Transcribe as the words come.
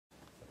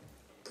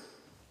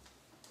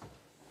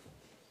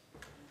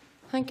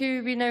Thank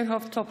you. We now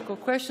have topical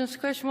questions.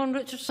 Question 1,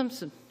 Richard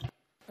Simpson.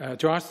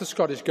 To ask the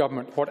Scottish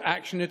Government what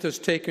action it has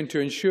taken to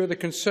ensure the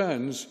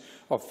concerns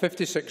of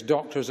 56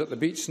 doctors at the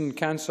Beatson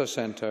Cancer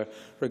Centre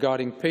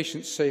regarding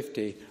patient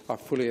safety are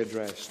fully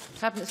addressed.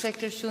 Cabinet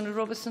Secretary Shona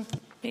Robertson.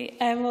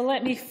 Well,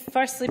 let me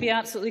firstly be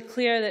absolutely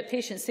clear that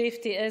patient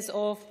safety is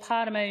of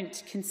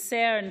paramount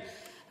concern.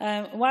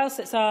 Whilst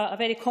it's a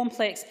very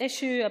complex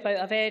issue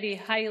about a very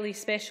highly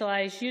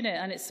specialised unit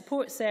and its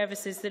support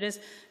services, there is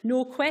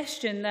no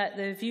question that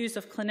the views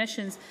of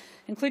clinicians,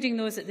 including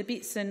those at the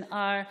Beatson,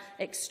 are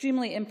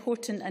extremely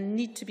important and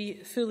need to be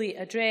fully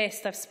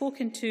addressed. I've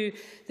spoken to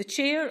the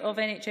Chair of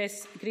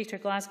NHS Greater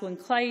Glasgow and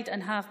Clyde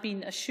and have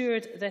been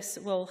assured this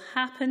will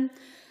happen.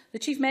 The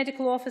Chief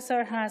Medical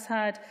Officer has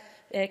had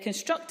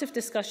constructive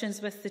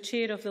discussions with the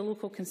Chair of the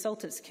Local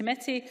Consultants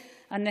Committee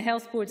and the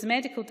Health Board's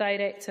Medical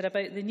Director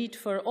about the need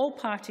for all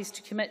parties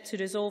to commit to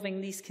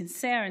resolving these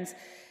concerns.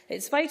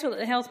 It's vital that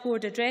the Health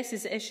Board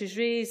addresses the issues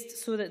raised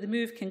so that the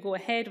move can go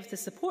ahead with the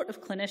support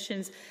of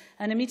clinicians,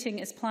 and a meeting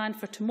is planned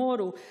for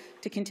tomorrow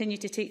to continue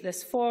to take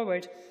this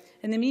forward.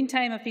 In the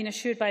meantime, I've been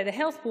assured by the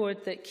Health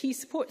Board that key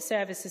support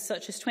services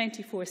such as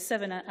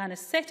 24/7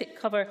 anaesthetic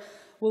cover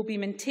will be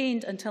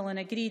maintained until an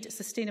agreed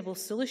sustainable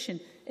solution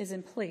is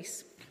in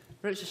place.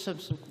 Richard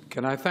Simpson.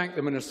 Can I thank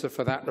the Minister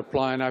for that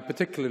reply, and I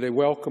particularly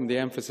welcome the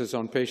emphasis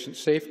on patient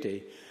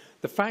safety.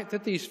 The fact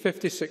that these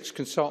 56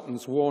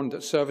 consultants warned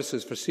that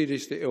services for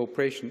seriously ill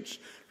patients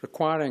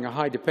requiring a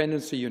high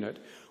dependency unit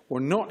were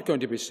not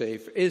going to be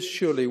safe is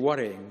surely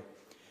worrying,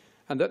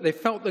 and that they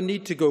felt the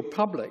need to go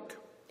public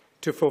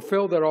to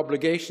fulfil their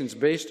obligations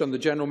based on the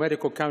General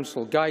Medical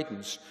Council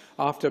guidance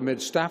after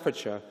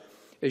Mid-Staffordshire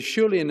is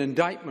surely an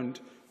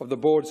indictment of the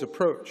Board's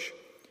approach.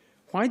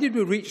 Why did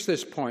we reach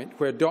this point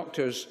where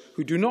doctors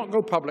who do not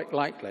go public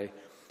lightly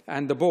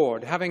and the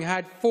Board, having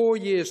had 4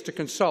 years to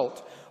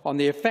consult on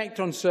the effect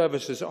on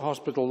services at a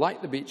hospital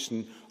like the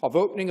Beatson of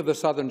opening of the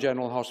Southern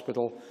General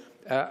Hospital,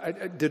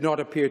 did not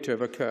appear to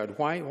have occurred?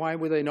 Why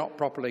were they not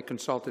properly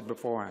consulted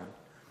beforehand?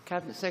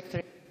 Cabinet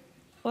Secretary.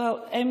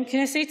 Well,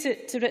 can I say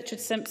to Richard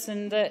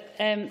Simpson that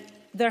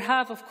there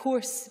have, of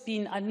course,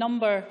 been a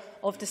number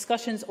of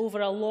discussions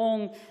over a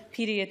long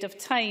period of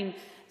time.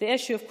 The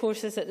issue, of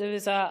course, is that there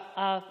was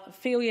a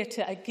failure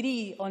to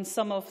agree on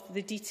some of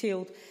the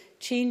detailed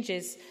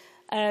changes.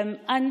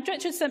 And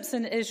Richard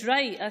Simpson is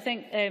right. I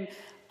think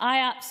I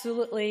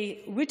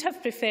absolutely would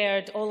have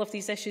preferred all of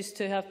these issues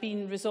to have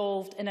been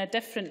resolved in a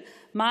different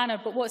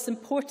manner. But what's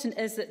important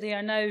is that they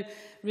are now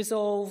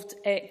resolved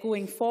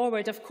going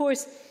forward. Of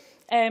course,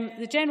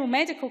 the General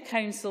Medical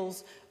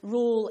Council's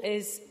role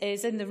is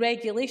in the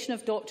regulation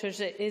of doctors.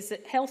 It is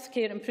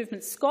Healthcare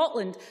Improvement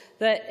Scotland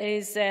that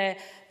is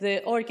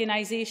the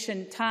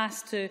organisation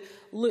tasked to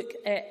look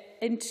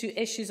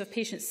into issues of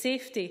patient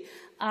safety.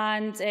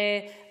 And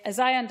as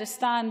I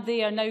understand,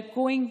 they are now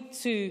going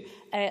to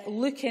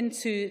look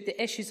into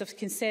the issues of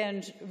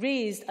concerns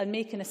raised and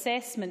make an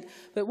assessment.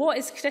 But what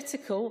is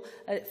critical,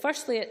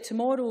 firstly, at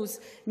tomorrow's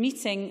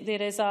meeting,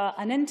 there is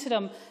an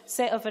interim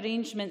set of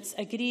arrangements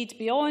agreed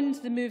beyond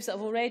the moves that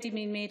have already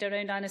been made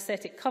around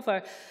anaesthetic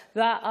cover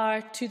that are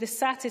to the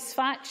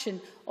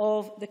satisfaction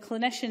of the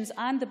clinicians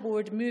and the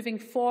Board moving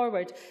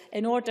forward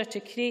in order to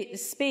create the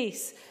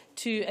space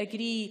to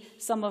agree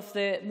some of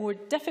the more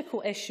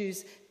difficult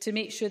issues to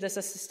make sure there's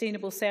a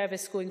sustainable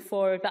service going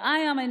forward. But I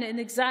am in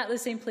exactly the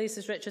same place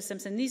as Richard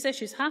Simpson. These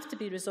issues have to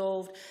be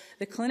resolved.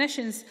 The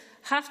clinicians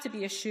have to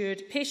be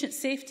assured. Patient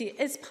safety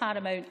is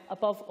paramount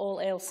above all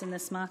else in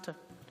this matter.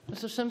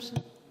 Mr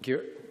Simpson. Thank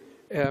you.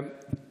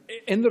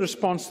 In the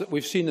response that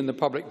we've seen in the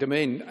public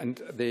domain, and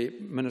the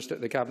Minister,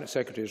 the Cabinet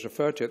Secretary has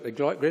referred to it, the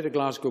Greater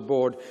Glasgow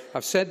Board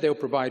have said they'll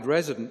provide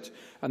resident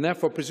and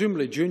therefore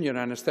presumably junior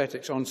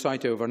anaesthetics on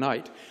site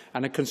overnight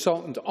and a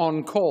consultant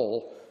on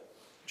call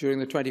during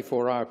the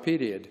 24-hour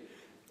period.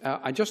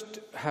 I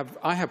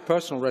have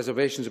personal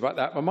reservations about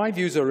that, but my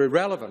views are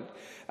irrelevant.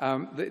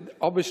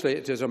 Obviously,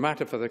 it is a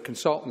matter for the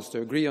consultants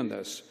to agree on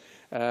this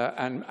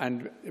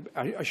and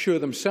assure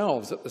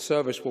themselves that the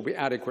service will be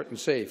adequate and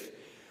safe.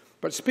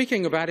 But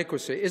speaking of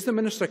adequacy, is the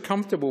Minister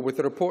comfortable with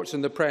the reports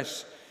in the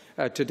press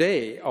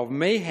today of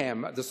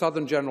mayhem at the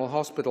Southern General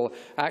Hospital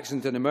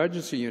Accident and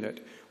Emergency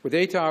Unit, with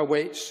 8-hour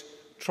waits,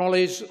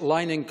 trolleys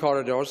lining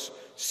corridors,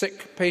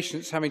 sick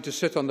patients having to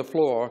sit on the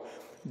floor,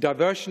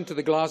 diversion to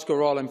the Glasgow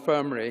Royal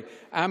Infirmary,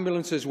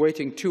 ambulances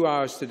waiting 2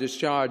 hours to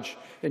discharge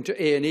into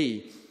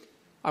A&E?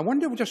 I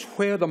wonder just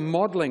where the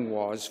modelling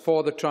was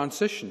for the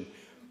transition,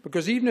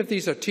 because even if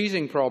these are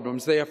teasing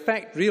problems, they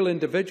affect real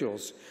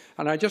individuals.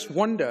 And I just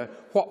wonder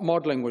what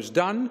modelling was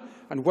done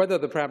and whether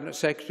the Cabinet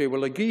Secretary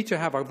will agree to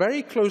have a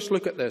very close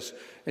look at this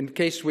in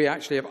case we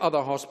actually have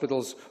other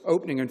hospitals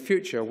opening in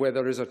future where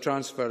there is a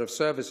transfer of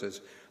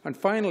services. And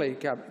finally,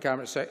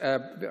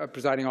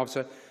 Presiding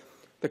Officer,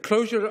 the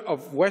closure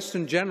of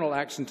Western General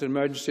Accident and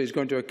Emergency is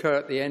going to occur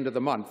at the end of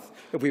the month.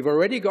 If we've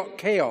already got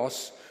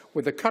chaos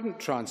with the current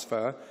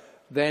transfer,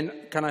 then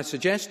can I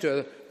suggest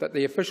that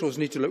the officials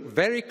need to look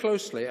very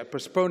closely at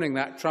postponing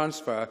that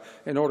transfer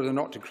in order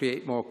not to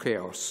create more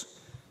chaos?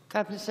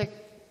 Cabinet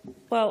Secretary.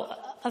 Well,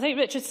 I think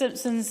Richard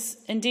Simpson's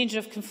in danger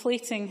of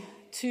conflating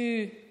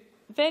two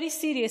very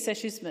serious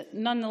issues, but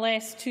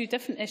nonetheless two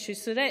different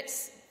issues. So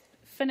let's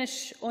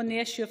finish on the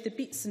issue of the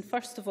Beatson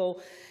first of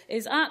all. It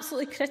is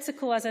absolutely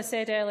critical, as I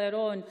said earlier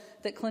on,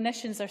 that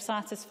clinicians are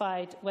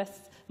satisfied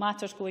with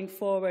matters going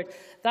forward.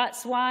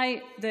 That's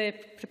why the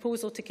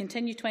proposal to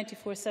continue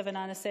 24/7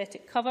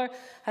 anaesthetic cover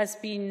has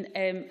been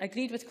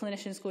agreed with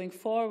clinicians going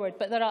forward,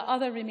 but there are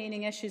other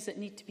remaining issues that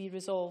need to be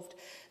resolved.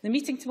 The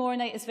meeting tomorrow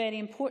night is very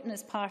important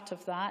as part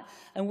of that,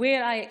 and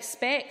where I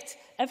expect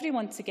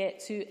everyone to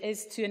get to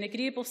is to an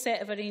agreeable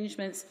set of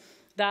arrangements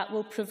that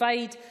will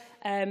provide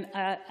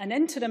an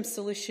interim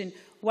solution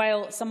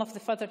while some of the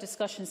further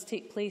discussions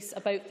take place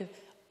about the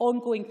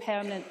ongoing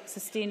permanent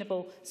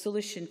sustainable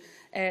solution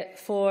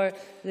for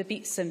the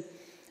Beatson.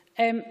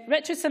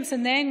 Richard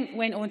Simpson then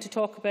went on to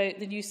talk about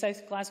the new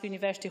South Glasgow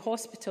University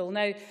Hospital.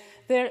 Now,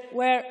 there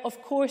were,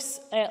 of course,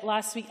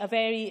 last week a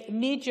very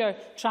major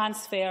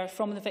transfer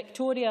from the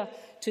Victoria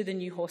to the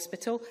new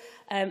hospital.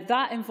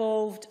 That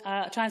involved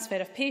a transfer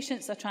of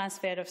patients, a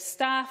transfer of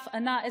staff,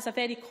 and that is a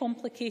very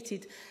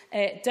complicated,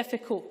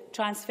 difficult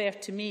transfer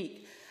to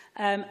make.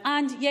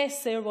 And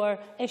yes, there were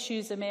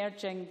issues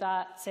emerging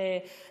that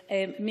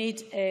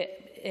made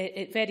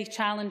it very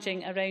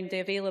challenging around the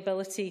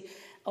availability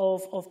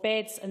of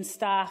beds and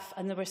staff,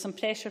 and there were some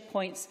pressure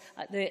points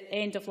at the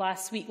end of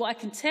last week. What I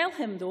can tell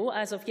him, though,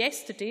 as of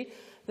yesterday,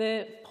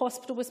 the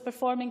hospital was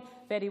performing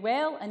very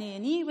well, and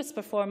A&E was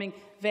performing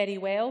very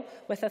well,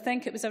 with I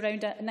think it was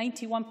around a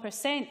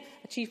 91%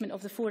 achievement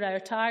of the 4-hour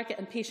target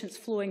and patients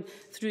flowing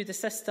through the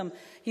system.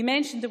 He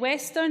mentioned the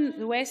Western.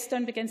 The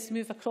Western begins to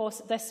move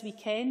across this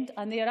weekend,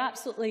 and they are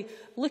absolutely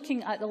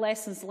looking at the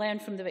lessons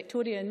learned from the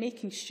Victoria and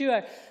making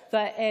sure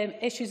that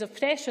issues of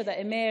pressure that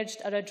emerged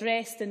are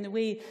addressed in the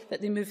way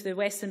that they move the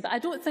Western. But I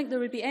don't think there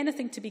would be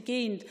anything to be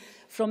gained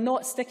from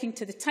not sticking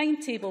to the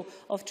timetable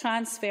of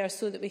transfer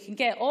so that we can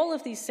get all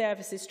of these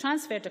services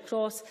transferred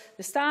across,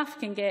 the staff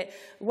can get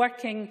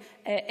working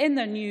in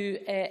their new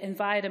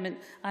environment,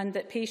 and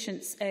that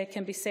patients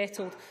can be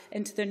settled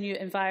into their new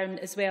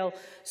environment as well.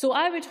 So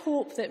I would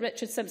hope that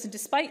Richard Simpson,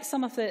 despite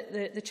some of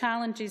the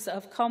challenges that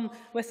have come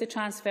with the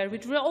transfer,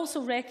 would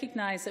also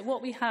recognise that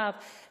what we have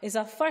is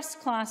a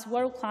first-class,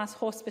 world-class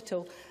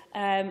hospital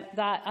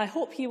that I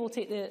hope he will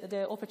take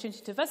the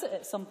opportunity to visit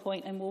at some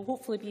point and will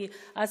hopefully be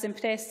as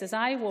impressed as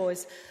I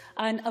was.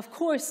 And of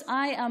course,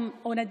 I am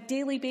on a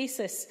daily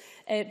basis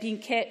being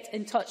kept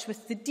in touch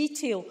with the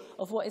detail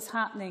of what is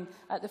happening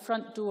at the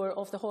front door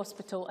of the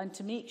hospital, and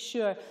to make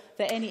sure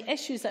that any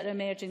issues that are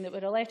emerging that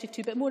we're alerted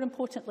to, but more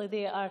importantly,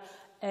 they are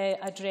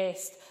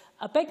addressed.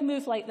 A big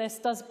move like this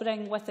does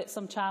bring with it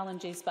some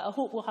challenges, but I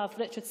hope we'll have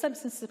Richard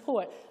Simpson's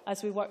support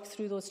as we work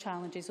through those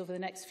challenges over the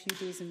next few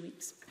days and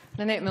weeks.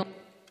 Lynette Milne.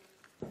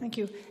 Thank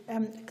you.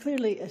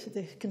 Clearly,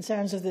 the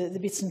concerns of the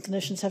Beatson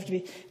clinicians have to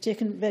be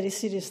taken very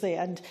seriously,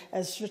 and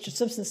as Richard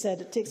Simpson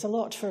said, it takes a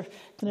lot for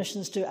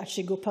clinicians to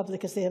actually go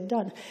public as they have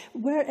done.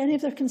 Were any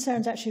of their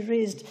concerns actually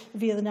raised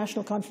via the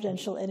National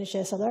Confidential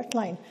NHS Alert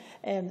line?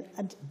 And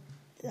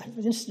I'm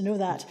interested to know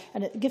that.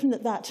 And given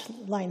that that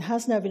line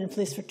has now been in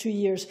place for 2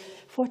 years,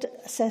 what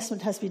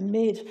assessment has been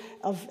made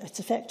of its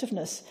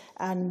effectiveness?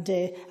 And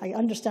I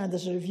understand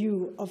there's a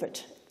review of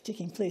it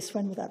taking place.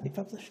 When will that be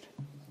published?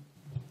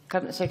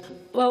 Cabinet Secretary.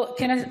 Well,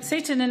 can I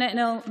say to Lynette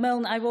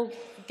Milne, I will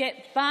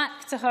get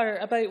back to her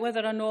about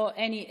whether or not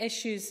any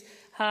issues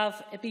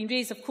have been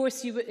raised. Of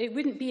course, it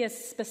wouldn't be as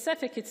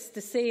specific as to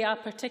say a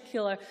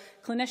particular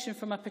clinician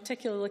from a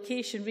particular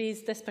location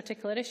raised this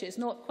particular issue. It's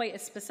not quite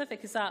as specific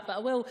as that, but I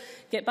will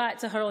get back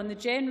to her on the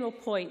general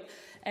point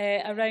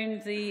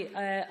around the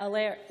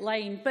alert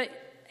line. But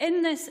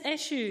in this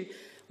issue,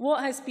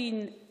 what has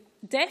been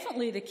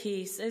definitely the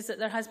case is that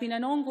there has been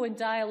an ongoing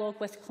dialogue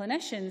with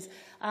clinicians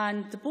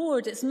and the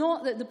board. It's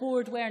not that the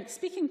board weren't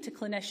speaking to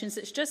clinicians,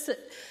 it's just that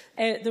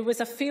there was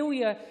a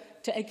failure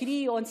to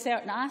agree on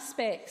certain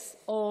aspects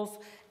of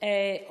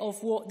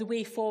what the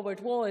way forward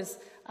was,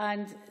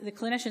 and the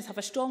clinicians have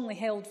a strongly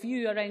held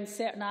view around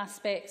certain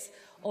aspects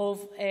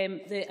of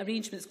the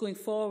arrangements going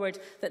forward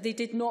that they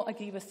did not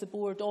agree with the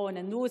board on,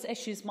 and those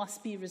issues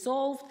must be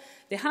resolved.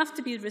 They have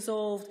to be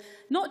resolved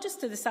not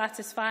just to the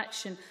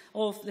satisfaction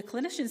of the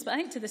clinicians, but I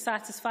think to the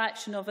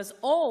satisfaction of us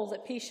all,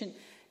 that patient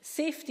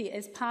safety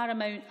is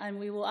paramount and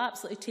we will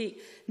absolutely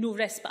take no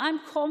risk. But I'm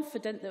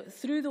confident that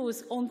through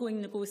those ongoing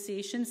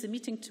negotiations, the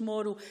meeting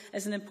tomorrow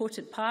is an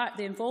important part,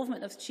 the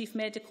involvement of the Chief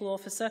Medical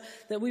Officer,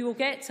 that we will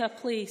get to a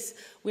place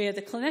where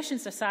the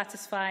clinicians are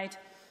satisfied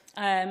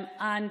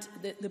and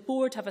the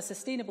board have a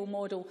sustainable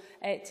model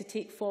to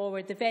take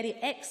forward the very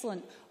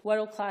excellent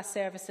world-class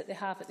service that they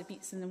have at the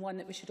Beatson, and one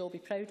that we should all be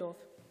proud of.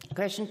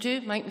 Question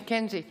 2, Mike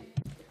MacKenzie.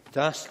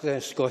 To ask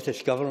the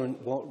Scottish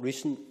Government what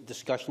recent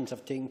discussions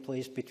have taken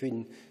place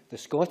between the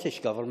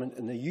Scottish Government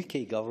and the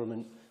UK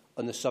Government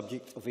on the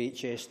subject of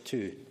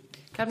HS2.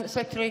 Cabinet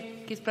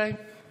Secretary Keith Brown.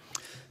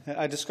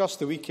 I discussed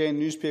the weekend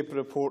newspaper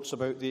reports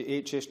about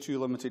the HS2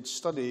 Limited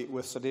study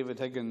with Sir David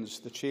Higgins,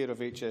 the chair of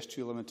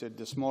HS2 Limited,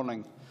 this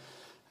morning.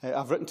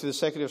 I've written to the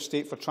Secretary of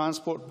State for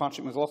Transport,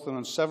 Patrick McLaughlin,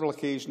 on several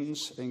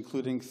occasions,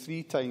 including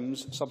 3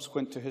 times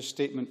subsequent to his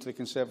statement to the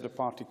Conservative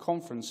Party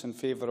conference in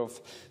favour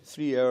of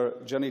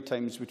 3-hour journey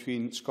times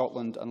between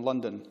Scotland and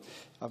London.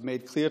 I've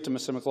made clear to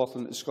Mr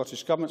McLaughlin that the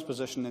Scottish Government's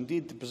position,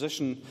 indeed the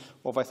position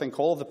of I think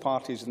all of the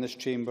parties in this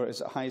chamber, is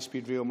that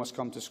high-speed rail must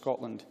come to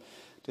Scotland.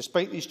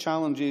 Despite these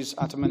challenges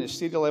at a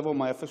ministerial level,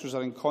 my officials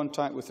are in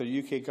contact with their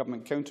UK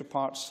Government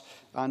counterparts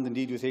and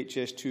indeed with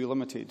HS2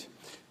 Limited.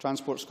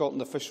 Transport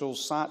Scotland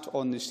officials sat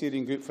on the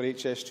steering group for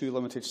HS2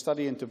 Limited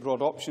study into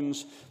broad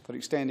options for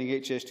extending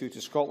HS2 to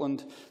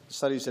Scotland. The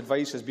study's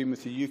advice has been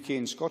with the UK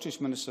and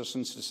Scottish ministers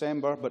since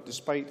December, but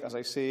despite, as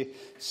I say,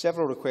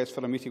 several requests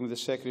for a meeting with the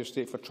Secretary of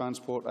State for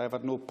Transport, I have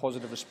had no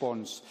positive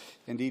response.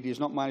 Indeed, he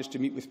has not managed to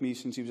meet with me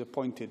since he was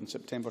appointed in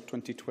September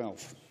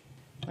 2012.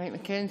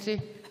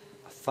 MacKenzie.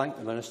 Thank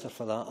the Minister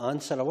for that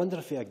answer. I wonder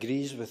if he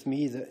agrees with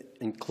me that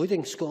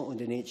including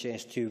Scotland in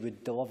HS2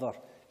 would deliver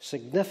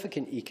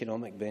significant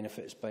economic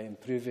benefits by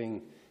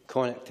improving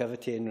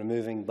connectivity and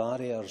removing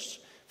barriers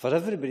for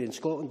everybody in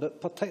Scotland,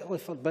 but particularly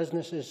for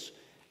businesses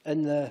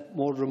in the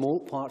more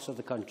remote parts of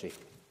the country.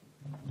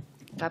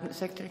 Cabinet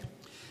Secretary.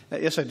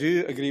 Yes, I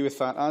do agree with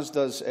that, as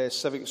does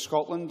Civic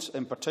Scotland,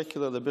 in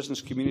particular the business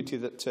community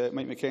that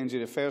Mike MacKenzie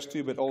refers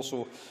to, but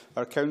also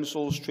our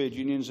councils, trade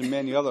unions and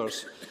many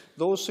others.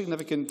 Those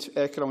significant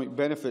economic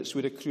benefits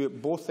would accrue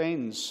at both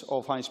ends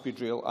of high-speed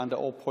rail and at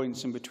all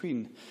points in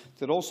between.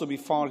 There will also be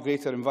far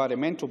greater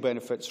environmental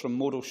benefits from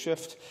modal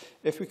shift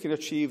if we can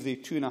achieve the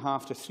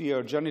 2.5 to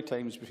 3-hour journey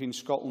times between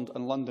Scotland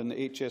and London that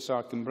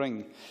HSR can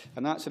bring.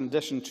 And that's in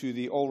addition to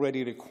the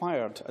already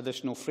required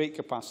additional freight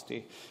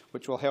capacity,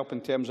 which will help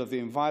in terms of the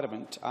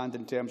environment and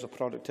in terms of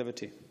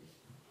productivity.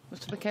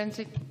 Mr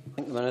MacKenzie.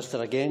 Thank the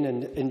Minister again.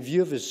 In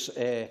view of his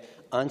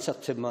answer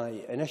to my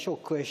initial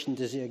question,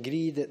 does he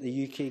agree that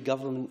the UK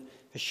Government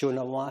has shown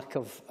a lack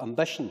of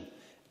ambition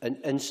and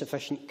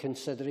insufficient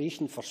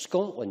consideration for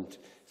Scotland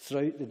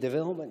throughout the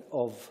development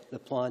of the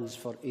plans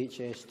for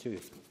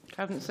HS2?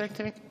 Cabinet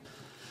Secretary.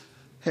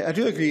 I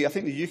do agree. I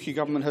think the UK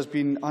Government has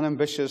been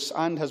unambitious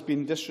and has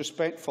been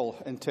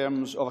disrespectful in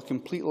terms of a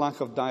complete lack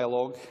of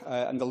dialogue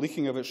and the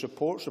leaking of its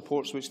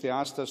reports which they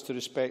asked us to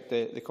respect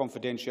the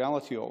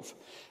confidentiality of,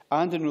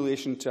 and in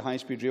relation to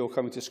high-speed rail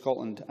coming to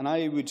Scotland. And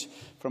I would,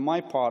 for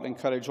my part,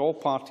 encourage all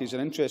parties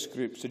and interest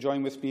groups to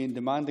join with me in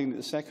demanding that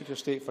the Secretary of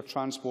State for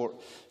Transport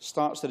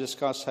starts to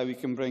discuss how we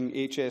can bring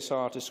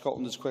HSR to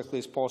Scotland as quickly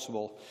as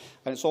possible.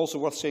 And it's also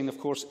worth saying, of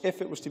course, if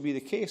it was to be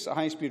the case that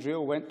high-speed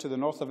rail went to the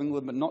north of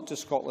England but not to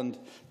Scotland,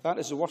 that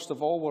is the worst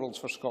of all worlds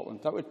for Scotland.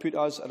 That would put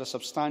us at a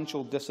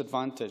substantial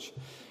disadvantage.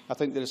 I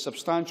think there is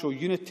substantial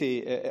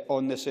unity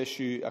on this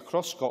issue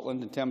across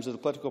Scotland in terms of the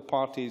political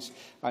parties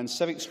and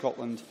Civic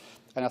Scotland,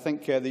 and I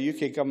think the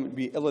UK Government would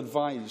be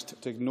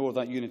ill-advised to ignore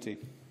that unity.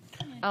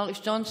 Alex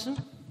Johnson.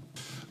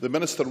 The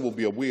Minister will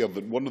be aware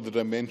that one of the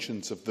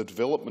dimensions of the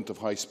development of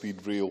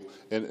high-speed rail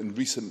in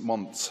recent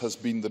months has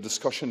been the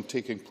discussion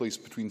taking place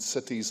between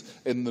cities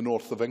in the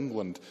north of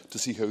England to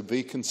see how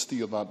they can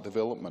steer that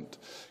development.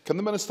 Can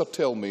the Minister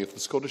tell me if the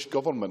Scottish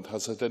Government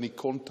has had any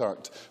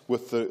contact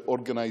with the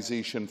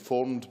organisation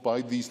formed by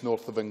these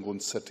north of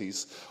England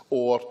cities,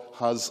 or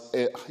has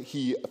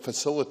he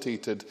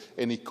facilitated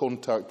any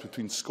contact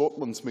between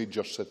Scotland's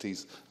major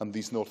cities and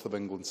these north of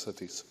England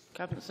cities?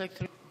 Cabinet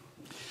Secretary.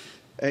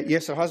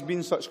 Yes, there has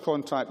been such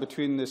contact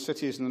between the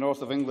cities in the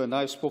north of England.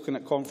 I've spoken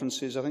at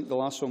conferences. I think the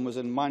last one was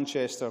in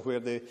Manchester,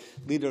 where the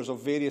leaders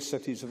of various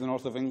cities of the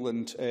north of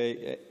England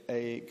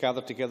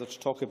gathered together to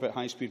talk about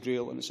high-speed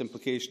rail and its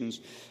implications.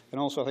 And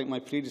also, I think my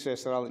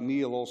predecessor, Alec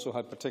Neil, also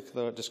had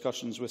particular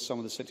discussions with some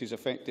of the cities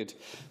affected.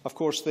 Of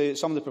course,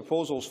 some of the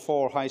proposals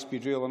for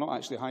high-speed rail are not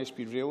actually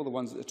high-speed rail. The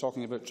ones that they're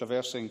talking about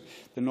traversing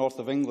the north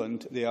of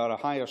England, they are a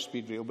higher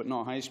speed rail, but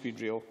not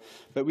high-speed rail.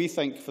 But we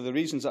think, for the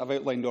reasons that I've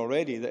outlined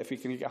already, that if we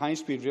can get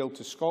high-speed rail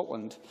to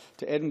Scotland,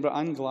 to Edinburgh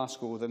and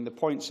Glasgow, then the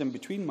points in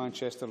between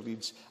Manchester,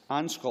 Leeds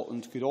and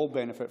Scotland could all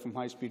benefit from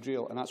high-speed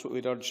rail. And that's what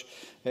we'd urge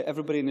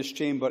everybody in this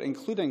chamber,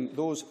 including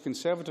those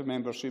Conservative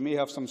members who may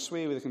have some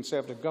sway with the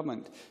Conservative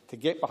Government, to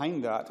get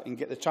behind that and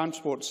get the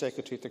Transport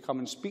Secretary to come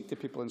and speak to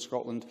people in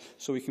Scotland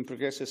so we can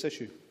progress this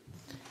issue.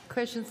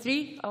 Question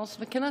 3,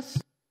 Alison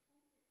McInnes.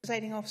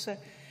 Presiding Officer.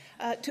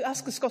 To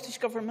ask the Scottish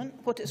Government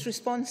what its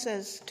response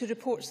is to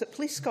reports that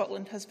Police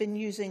Scotland has been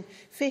using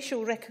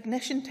facial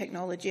recognition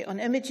technology on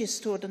images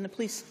stored in the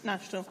Police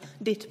National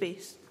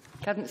Database.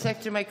 Cabinet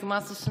Secretary Michael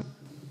Matheson.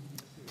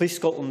 Police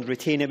Scotland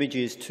retain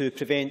images to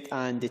prevent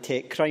and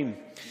detect crime.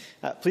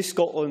 Police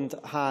Scotland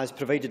has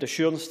provided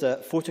assurance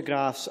that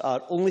photographs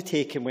are only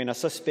taken when a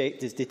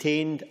suspect is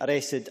detained,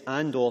 arrested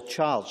and/or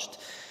charged.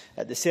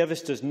 The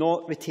service does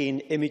not retain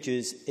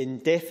images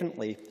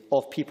indefinitely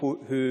of people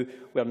who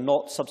were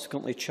not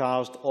subsequently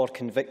charged or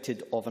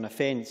convicted of an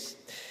offence.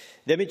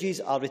 The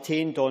images are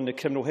retained on the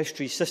criminal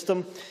history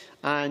system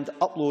and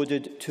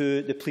uploaded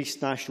to the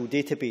Police National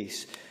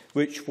Database,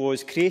 which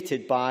was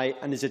created by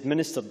and is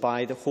administered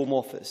by the Home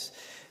Office.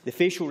 The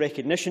facial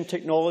recognition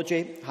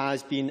technology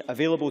has been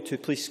available to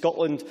Police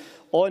Scotland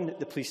on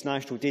the Police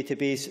National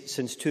Database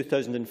since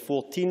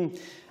 2014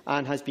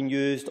 and has been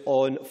used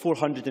on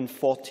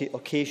 440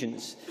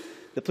 occasions.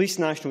 The Police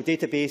National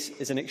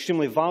Database is an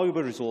extremely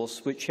valuable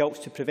resource which helps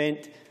to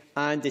prevent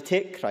and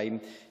detect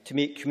crime to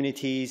make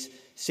communities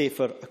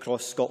safer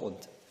across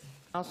Scotland.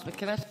 Alison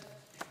McInnes.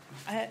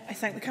 I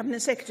thank the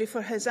Cabinet Secretary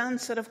for his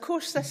answer. Of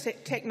course, this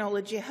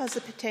technology has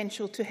the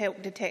potential to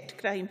help detect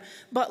crime,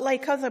 but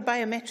like other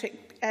biometric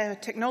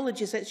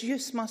technologies, its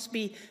use must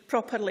be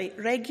properly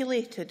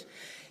regulated.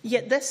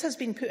 Yet this has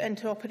been put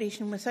into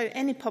operation without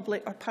any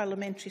public or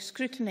parliamentary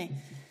scrutiny.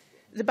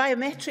 The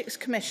Biometrics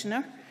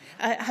Commissioner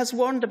has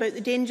warned about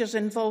the dangers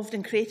involved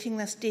in creating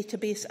this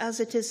database,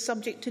 as it is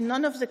subject to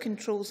none of the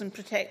controls and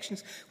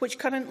protections which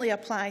currently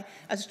apply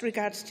as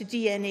regards to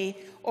DNA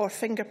or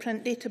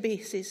fingerprint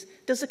databases.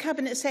 Does the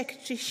Cabinet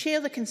Secretary share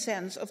the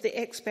concerns of the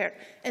expert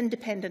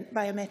independent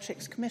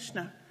Biometrics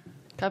Commissioner?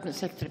 Cabinet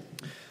Secretary.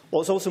 Well,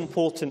 it's also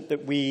important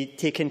that we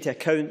take into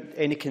account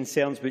any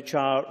concerns which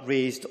are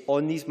raised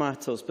on these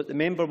matters, but the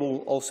member will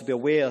also be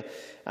aware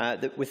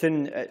that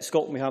within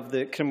Scotland we have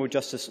the Criminal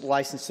Justice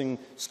Licensing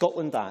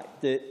Scotland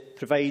Act that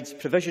provides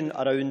provision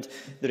around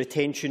the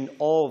retention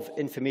of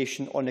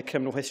information on the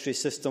criminal history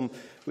system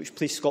which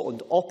Police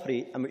Scotland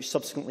operate and which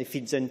subsequently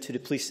feeds into the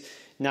Police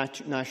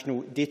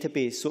National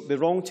Database. So it would be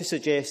wrong to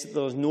suggest that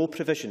there is no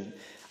provision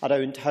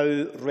around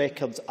how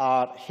records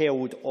are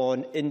held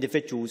on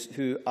individuals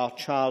who are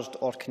charged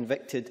or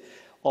convicted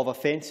of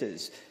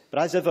offences.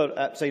 But as ever,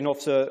 Presiding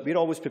Officer, we are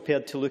always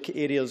prepared to look at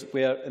areas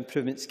where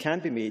improvements can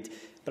be made,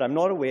 but I am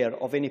not aware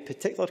of any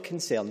particular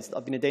concerns that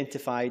have been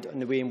identified on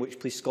the way in which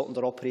Police Scotland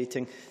are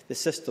operating the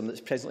system that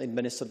is presently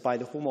administered by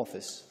the Home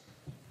Office.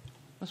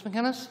 Ms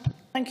McInnes.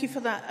 Thank you for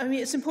that. I mean,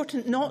 it's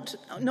important not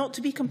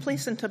to be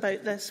complacent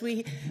about this.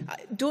 We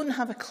don't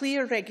have a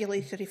clear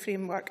regulatory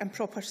framework and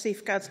proper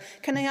safeguards.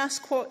 Can I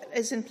ask what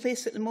is in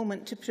place at the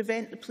moment to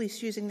prevent the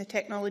police using the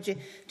technology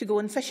to go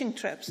on fishing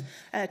trips,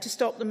 to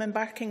stop them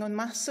embarking on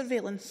mass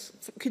surveillance?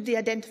 Could they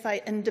identify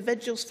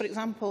individuals, for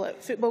example,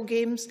 at football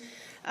games,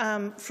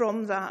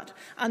 from that?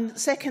 And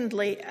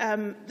secondly,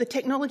 the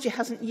technology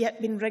hasn't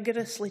yet been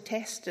rigorously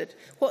tested.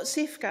 What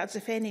safeguards,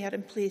 if any, are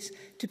in place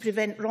to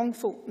prevent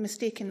wrongful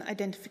mistaken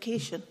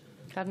identification?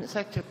 Cabinet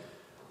Secretary.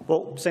 Well,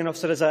 Presiding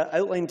Officer, as I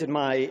outlined in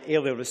my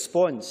earlier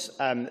response,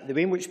 the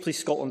way in which Police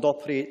Scotland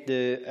operate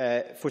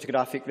the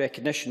photographic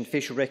recognition,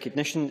 facial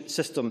recognition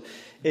system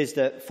is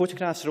that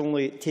photographs are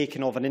only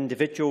taken of an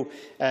individual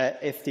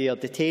if they are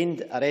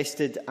detained,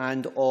 arrested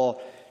and or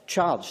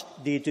charged.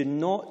 They do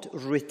not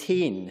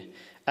retain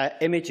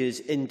images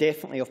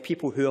indefinitely of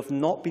people who have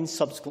not been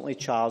subsequently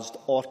charged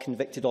or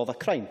convicted of a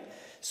crime.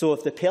 So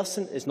if the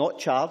person is not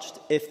charged,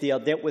 if they are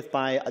dealt with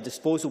by a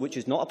disposal which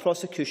is not a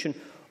prosecution,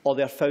 or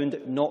they are found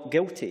not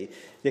guilty,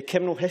 the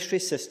criminal history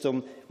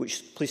system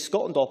which Police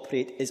Scotland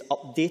operate is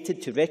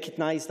updated to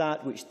recognise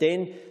that, which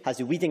then has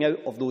a weeding out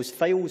of those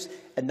files,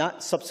 and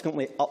that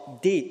subsequently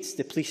updates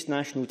the Police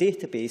National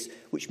Database,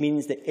 which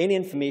means that any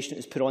information that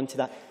is put onto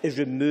that is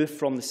removed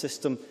from the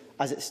system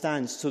as it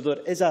stands. So there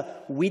is a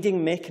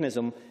weeding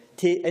mechanism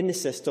in the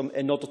system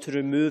in order to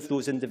remove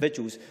those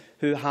individuals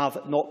who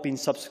have not been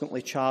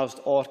subsequently charged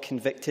or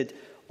convicted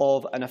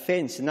of an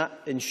offence, and that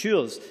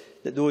ensures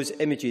that those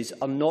images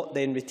are not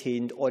then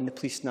retained on the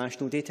Police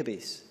National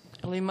Database.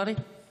 Elaine Murray.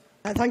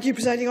 Thank you,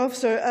 Presiding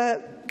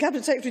Officer.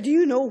 Cabinet Secretary, do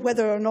you know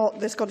whether or not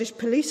the Scottish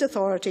Police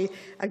Authority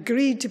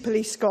agreed to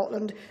Police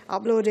Scotland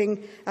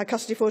uploading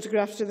custody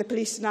photographs to the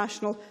Police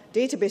National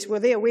Database? Were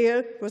they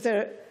aware? Was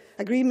there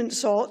agreement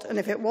sought? And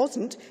if it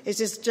wasn't, is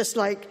this just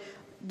like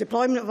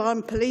deployment of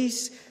armed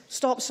police,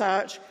 stop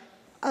search?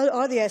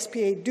 Are the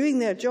SPA doing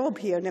their job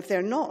here? And if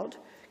they're not,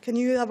 can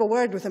you have a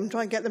word with them,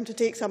 try and get them to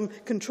take some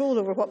control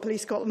over what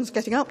Police Scotland is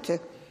getting up to?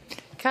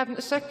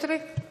 Cabinet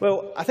Secretary.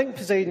 Well, I think,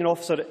 Presiding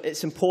Officer,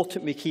 it's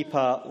important we keep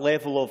a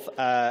level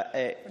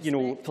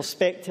of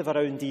perspective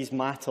around these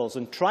matters,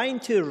 and trying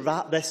to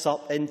wrap this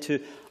up into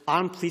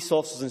armed police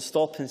officers and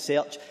stop and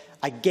search,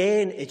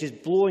 again, it's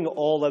just blowing it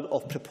all out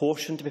of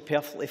proportion, to be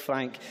perfectly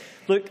frank.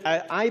 Look,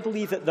 I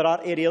believe that there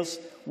are areas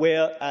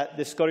where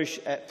the Scottish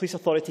Police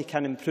Authority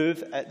can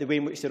improve the way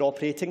in which they're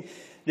operating.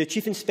 The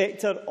Chief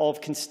Inspector of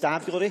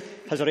Constabulary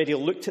has already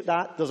looked at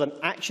that. There's an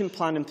action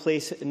plan in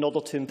place in order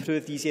to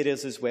improve these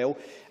areas as well.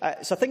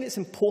 So I think it's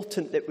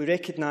important that we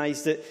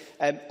recognise that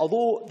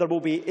although there will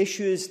be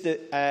issues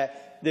that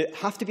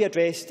have to be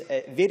addressed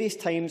at various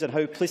times and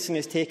how policing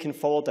is taken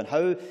forward and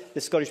how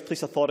the Scottish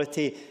Police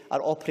Authority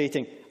are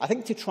operating, I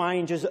think to try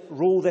and just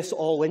roll this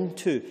all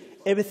into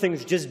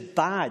everything's just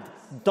bad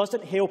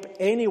doesn't help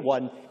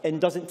anyone and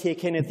doesn't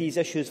take any of these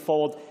issues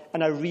forward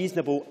in a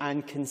reasonable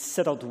and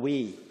considered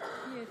way.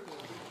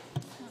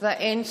 That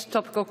ends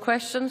topical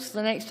questions.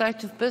 The next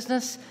item of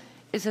business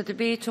is a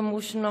debate on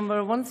motion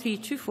number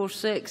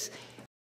 13246